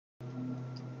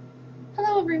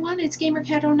everyone, it's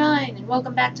GamerCat09 and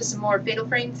welcome back to some more Fatal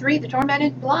Frame 3, The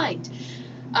Tormented Blind.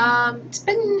 It's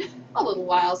been a little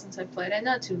while since I played it,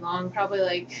 not too long, probably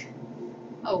like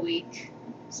a week,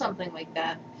 something like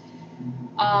that.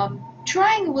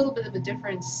 Trying a little bit of a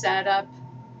different setup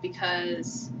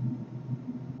because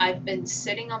I've been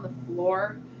sitting on the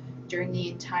floor during the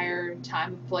entire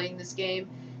time of playing this game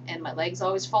and my legs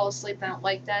always fall asleep. I don't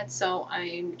like that, so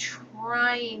I'm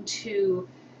trying to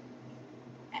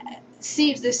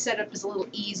see if this setup is a little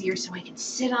easier so I can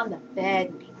sit on the bed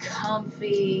and be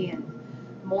comfy and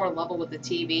more level with the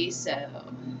TV, so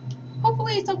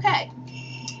hopefully it's okay.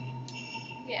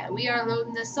 Yeah, we are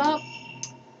loading this up.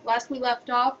 Last we left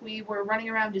off, we were running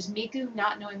around as Miku,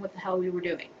 not knowing what the hell we were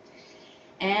doing.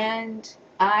 And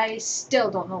I still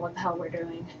don't know what the hell we're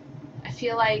doing. I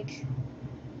feel like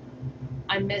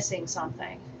I'm missing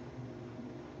something.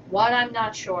 What, I'm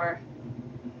not sure,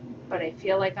 but I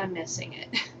feel like I'm missing it.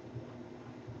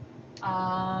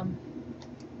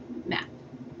 Map.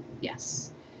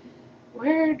 Yes.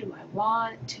 Where do I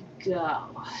want to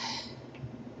go?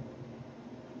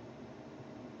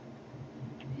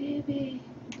 Maybe.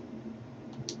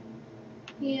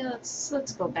 Yeah,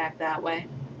 let's go back that way.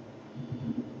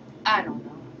 I don't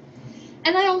know.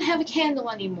 And I don't have a candle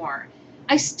anymore.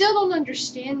 I still don't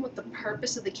understand what the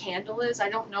purpose of the candle is. I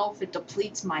don't know if it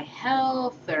depletes my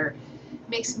health or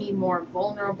makes me more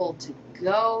vulnerable to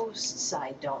ghosts.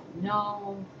 I don't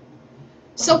know.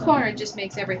 So far it just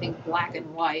makes everything black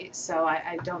and white, so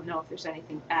I don't know if there's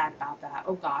anything bad about that.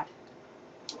 Oh god.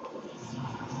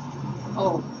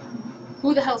 Oh.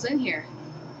 Who the hell's in here?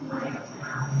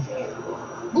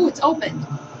 Ooh, it's open.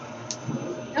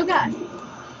 Oh god.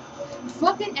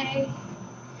 Fucking A.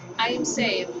 I am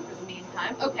saved for the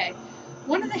meantime. Okay.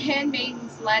 One of the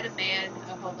handmaidens led a man...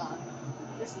 Oh, hold on.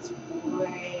 This is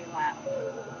way loud.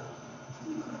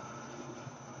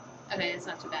 Okay, it's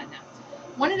not too bad now.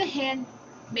 One of the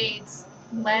handmaids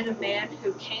led a man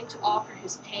who came to offer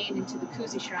his pain into the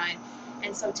Kuzi shrine,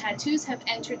 and so tattoos have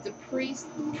entered the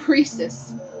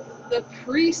priestess's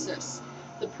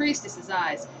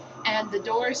eyes, and the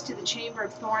doors to the Chamber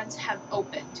of Thorns have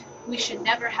opened. We should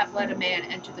never have let a man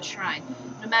enter the shrine,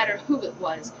 no matter who it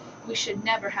was. We should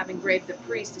never have engraved the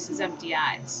priestess's empty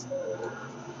eyes.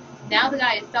 Now that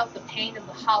I have felt the pain of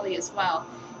the holly as well,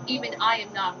 even I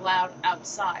am not allowed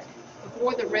outside.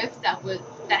 Before the rift that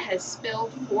has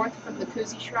spilled forth from the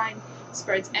Kuzi shrine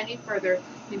spreads any further,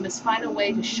 we must find a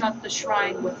way to shut the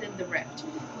shrine within the rift.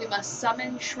 We must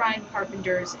summon shrine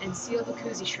carpenters and seal the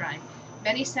Kuzi shrine.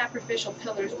 Many sacrificial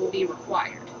pillars will be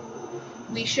required.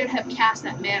 We should have cast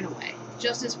that man away,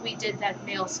 just as we did that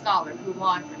male scholar who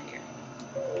wandered here.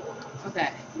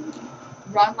 Okay.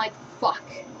 Run like fuck.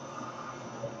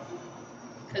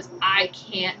 Because I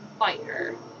can't fight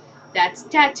her. That's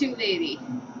Tattoo Lady.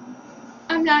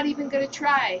 I'm not even gonna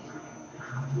try.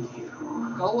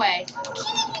 Go away.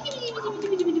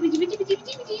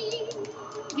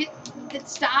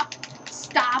 Stop.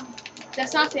 Stop.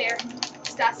 That's not fair.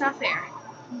 That's not fair.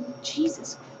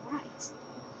 Jesus Christ.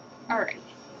 Alright.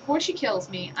 Before she kills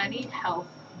me, I need health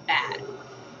bad.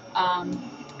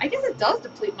 I guess it does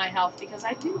deplete my health because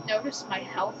I didn't notice my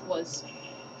health was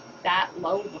that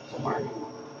low before.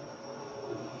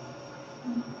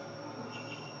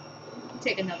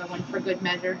 Take another one for good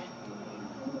measure.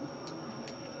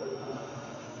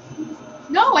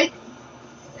 No,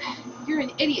 you're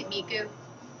an idiot, Miku.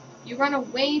 You run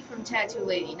away from Tattoo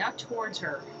Lady, not towards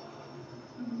her.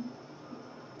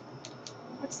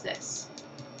 What's this?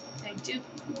 I do.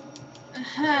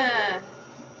 Uh-huh.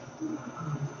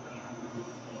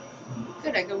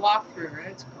 Good, I can walk through her.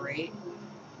 That's great.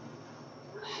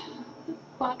 What the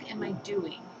fuck am I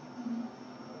doing?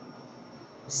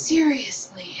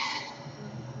 Seriously.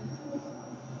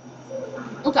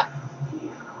 Oh god.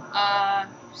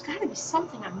 There's gotta be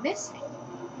something I'm missing.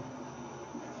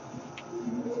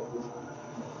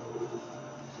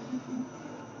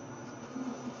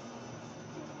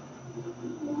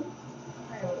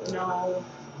 I don't know.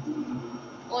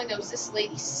 All I know is this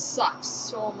lady sucks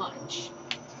so much.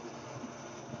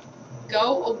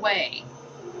 Go away.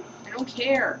 I don't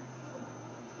care.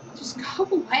 Just go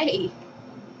away.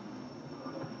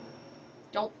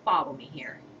 Don't follow me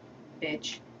here,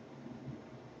 bitch.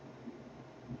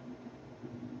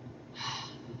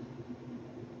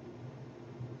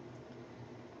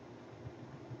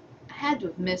 I had to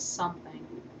have missed something.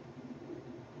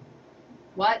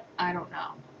 What? I don't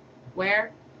know.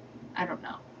 Where? I don't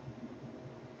know.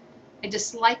 I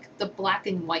dislike the black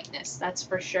and whiteness, that's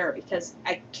for sure, because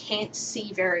I can't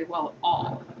see very well at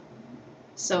all.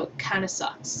 So it kind of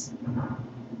sucks.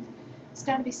 There's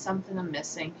got to be something I'm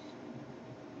missing.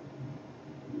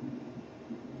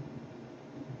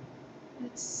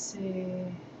 Let's see.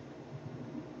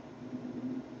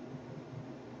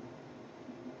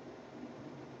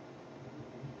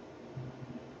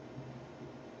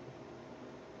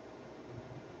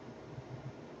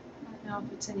 I don't know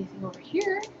if it's anything over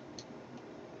here.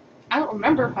 I don't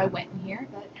remember if I went in here,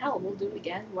 but hell, we'll do it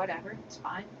again. Whatever, it's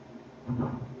fine.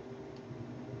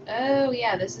 Oh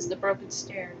yeah, this is the broken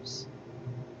stairs.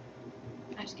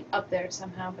 I have to get up there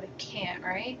somehow, but I can't,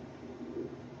 right?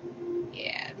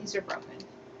 Yeah, these are broken.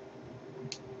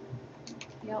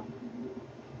 Yep.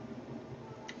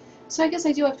 So I guess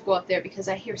I do have to go up there because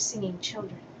I hear singing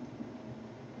children.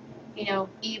 You know,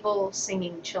 evil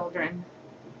singing children.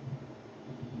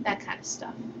 That kind of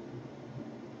stuff.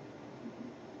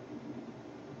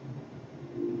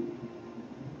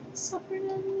 Suffering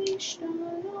unleashed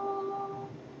on all.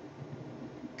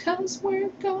 'Cause we're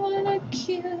gonna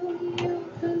kill you.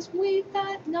 'Cause we've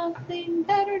got nothing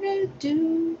better to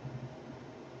do.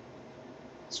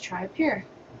 Let's try up here.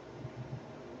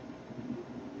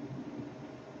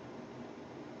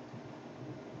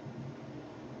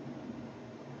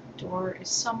 Door is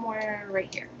somewhere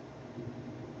right here.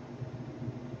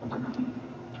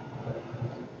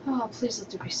 Oh, please let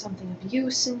there be something of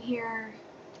use in here.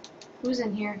 Who's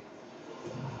in here?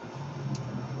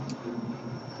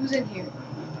 Who's in here?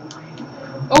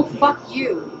 Oh, fuck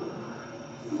you.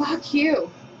 Fuck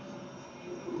you.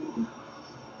 Oh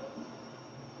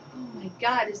my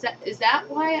god, is that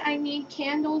why I need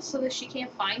candles so that she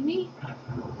can't find me?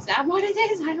 Is that what it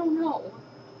is? I don't know.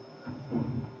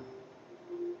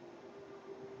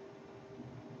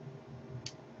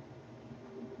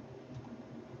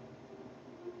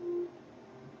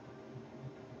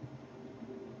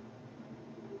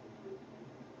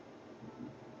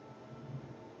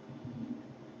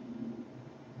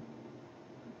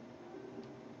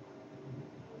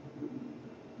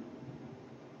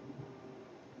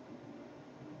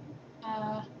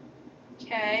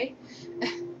 Okay.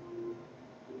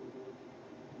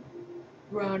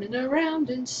 Running around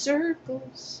in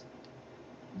circles.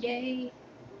 Yay.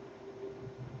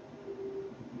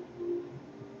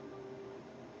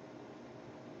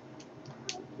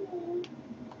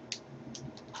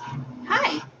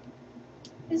 Hi.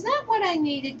 Is that what I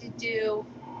needed to do?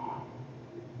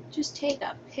 Just take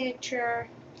a picture.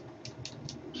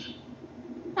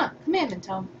 Huh, commandment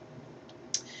tome.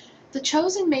 The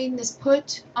chosen maiden is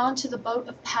put onto the boat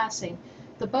of passing.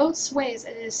 The boat sways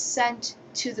and is sent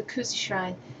to the Kusi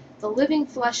shrine. The living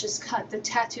flesh is cut, the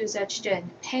tattoos etched in.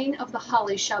 Pain of the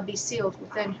holly shall be sealed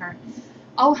within her.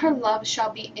 All her love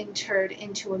shall be interred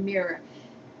into a mirror.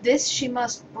 This she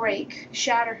must break,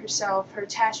 shatter herself, her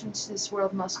attachments to this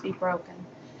world must be broken.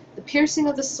 The piercing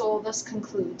of the soul thus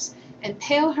concludes.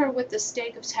 Impale her with the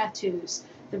stake of tattoos.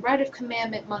 The rite of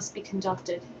commandment must be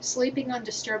conducted, sleeping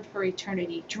undisturbed for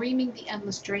eternity, dreaming the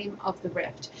endless dream of the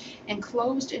rift,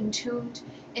 enclosed and entombed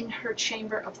in her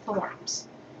chamber of thorns.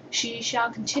 She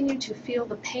shall continue to feel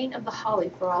the pain of the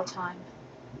holly for all time.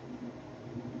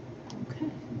 Okay.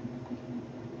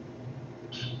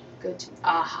 Good.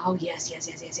 Oh yes, yes,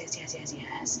 yes, yes, yes, yes, yes,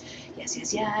 yes,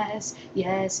 yes, yes, yes,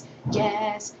 yes,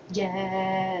 yes,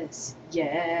 yes,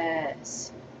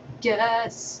 yes,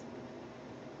 yes.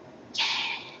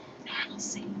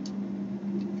 Normalcy.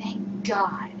 Thank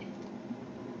God.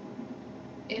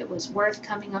 It was worth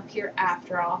coming up here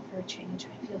after all for a change.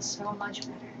 I feel so much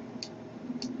better.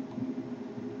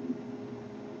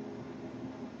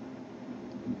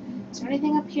 Is there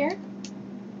anything up here?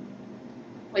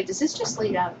 Wait, does this just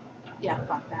lead out? Yeah,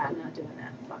 fuck that. I'm not doing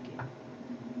that. Fuck you.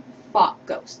 Fuck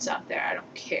ghosts out there. I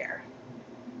don't care.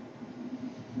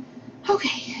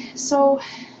 Okay, so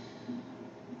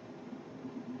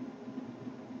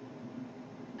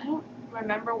I don't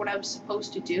remember what I was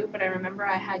supposed to do, but I remember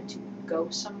I had to go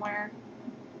somewhere.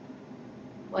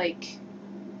 Like,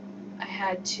 I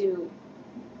had to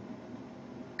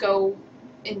go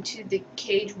into the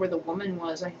cage where the woman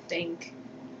was, I think.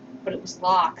 But it was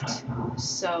locked,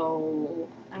 so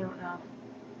I don't know.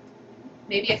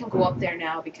 Maybe I can go up there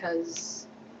now because...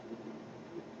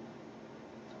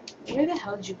 Where the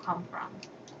hell did you come from?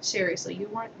 Seriously, you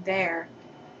weren't there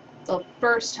the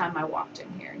first time I walked in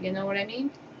here. You know what I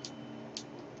mean?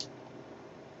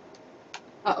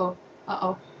 Uh-oh.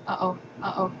 Uh-oh. Uh-oh.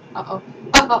 Uh-oh. Uh-oh.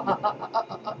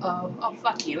 Uh-oh. Oh,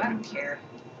 fuck you. I don't care.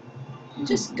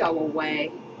 Just go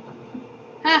away.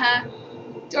 Haha.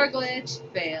 Door glitch.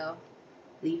 Fail.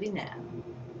 Leaving now.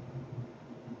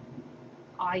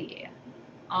 Aw, yeah.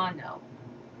 Aw, no.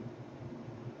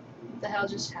 What the hell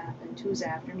just happened? Who's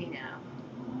after me now?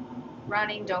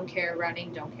 Running, don't care,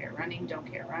 running, don't care, running, don't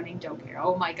care, running, don't care.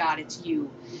 Oh my god, it's you.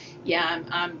 Yeah,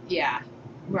 yeah.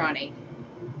 Running.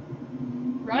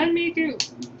 Run me through.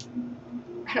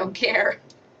 I don't care.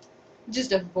 I'm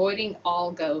just avoiding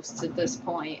all ghosts at this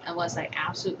point, unless I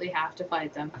absolutely have to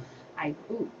fight them.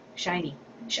 Ooh, shiny.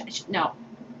 No,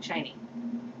 shiny.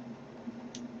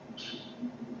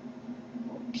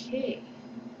 Okay.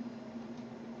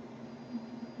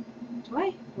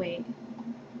 Wait.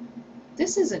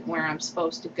 This isn't where I'm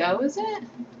supposed to go, is it?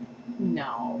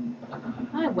 No.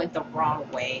 I went the wrong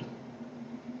way.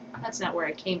 That's not where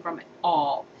I came from at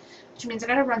all. Which means I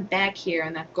gotta run back here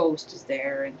and that ghost is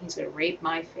there and he's gonna rape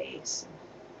my face.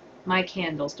 My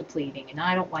candle's depleting and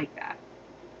I don't like that.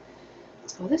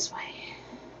 Let's go this way.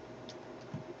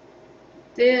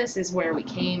 This is where we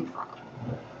came from.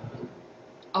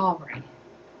 Alright.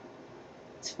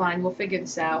 It's fine, we'll figure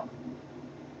this out.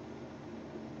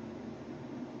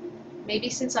 Maybe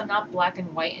since I'm not black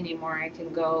and white anymore, I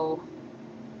can go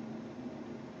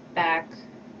back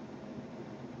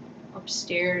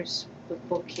upstairs with the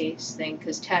bookcase thing,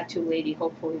 because Tattoo Lady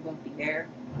hopefully won't be there.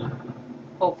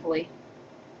 Hopefully.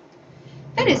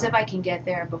 That is, if I can get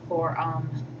there before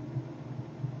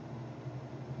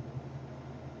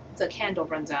the candle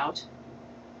runs out,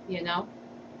 you know?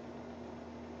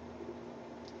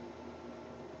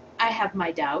 I have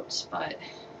my doubts, but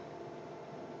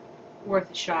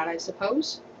worth a shot, I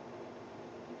suppose.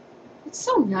 It's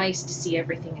so nice to see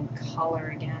everything in color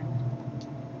again.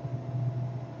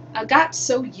 I got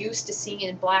so used to seeing it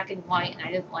in black and white, and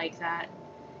I didn't like that.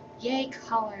 Yay,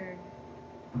 color.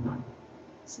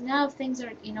 So now things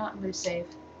are... You know what? I'm going to save.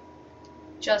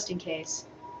 Just in case.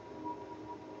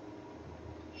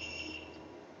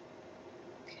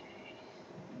 Okay.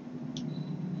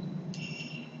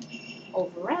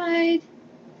 Override.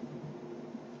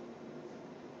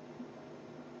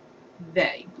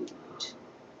 Very good.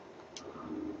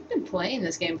 I've been playing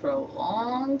this game for a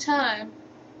long time.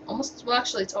 Almost, well,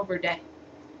 actually, it's over a day.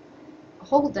 A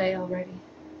whole day already.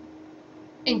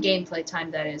 In gameplay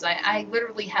time, that is. I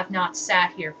literally have not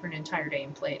sat here for an entire day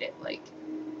and played it. Like,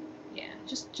 yeah,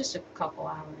 just a couple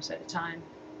hours at a time.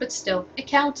 But still, it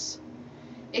counts.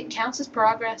 It counts as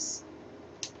progress.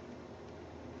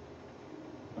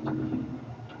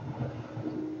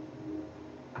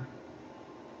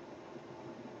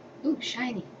 Ooh,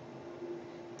 shiny.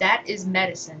 That is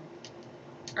medicine.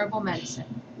 Herbal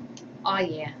medicine. Oh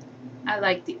yeah. I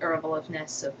like the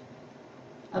herbalness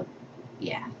of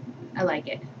yeah. I like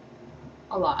it.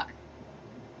 A lot.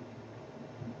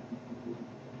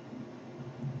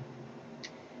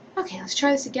 Okay, let's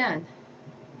try this again.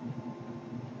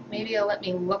 Maybe it'll let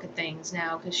me look at things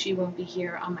now, because she won't be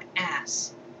here on my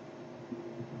ass.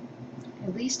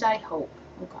 At least I hope.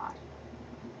 Oh god.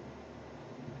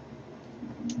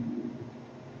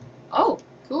 Oh,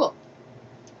 cool.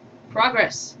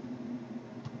 Progress.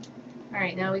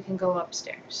 Alright, now we can go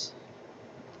upstairs.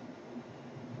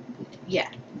 Yeah,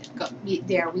 go,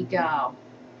 there we go.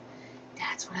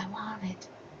 That's what I wanted.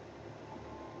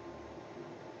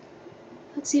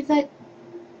 Let's see if that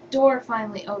door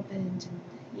finally opened.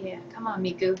 Yeah, come on,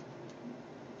 Miku.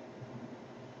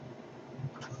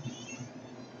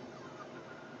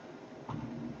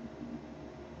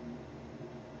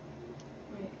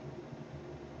 Wait.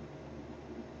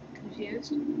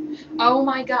 Confused? Oh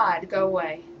my god, go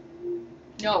away.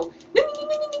 No. No.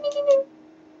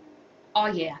 Oh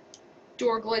yeah.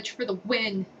 Door glitch for the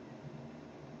win.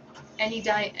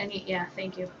 Yeah,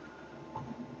 thank you.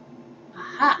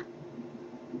 Aha.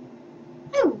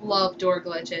 I love door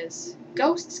glitches.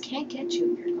 Ghosts can't get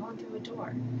you if you're going through a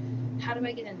door. How do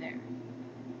I get in there?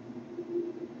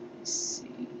 Let's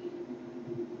see.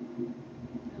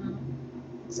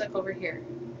 Looks like over here.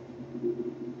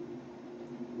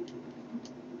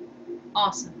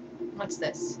 Awesome. What's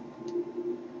this?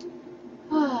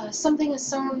 Something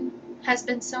has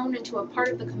been sewn into a part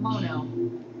of the kimono.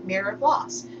 Mirror of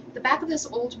Loss. The back of this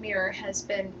old mirror has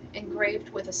been engraved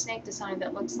with a snake design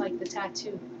that looks like the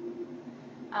tattoo.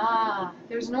 Ah,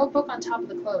 there's an old book on top of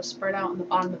the clothes spread out on the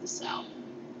bottom of the cell.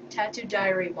 Tattoo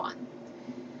Diary 1.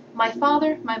 My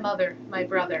father, my mother, my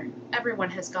brother, everyone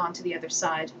has gone to the other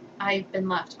side. I've been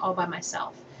left all by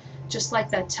myself, just like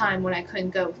that time when I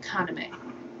couldn't go with Kaname.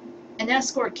 An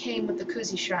escort came with the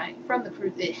Kuzi shrine from the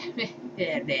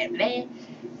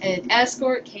An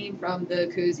escort came from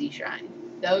the Kuzi shrine.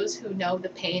 Those who know the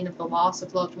pain of the loss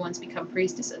of loved ones become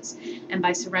priestesses, and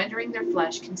by surrendering their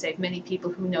flesh can save many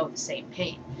people who know the same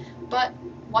pain. But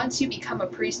once you become a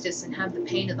priestess and have the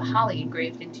pain of the holly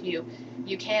engraved into you,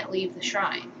 you can't leave the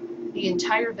shrine. The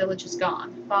entire village is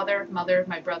gone. Father, mother,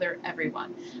 my brother,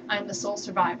 everyone. I'm the sole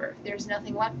survivor. There's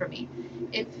nothing left for me.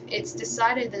 If it's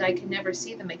decided that I can never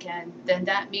see them again, then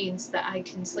that means that I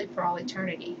can sleep for all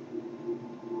eternity.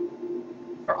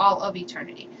 for all of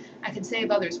eternity. I can save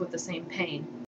others with the same pain.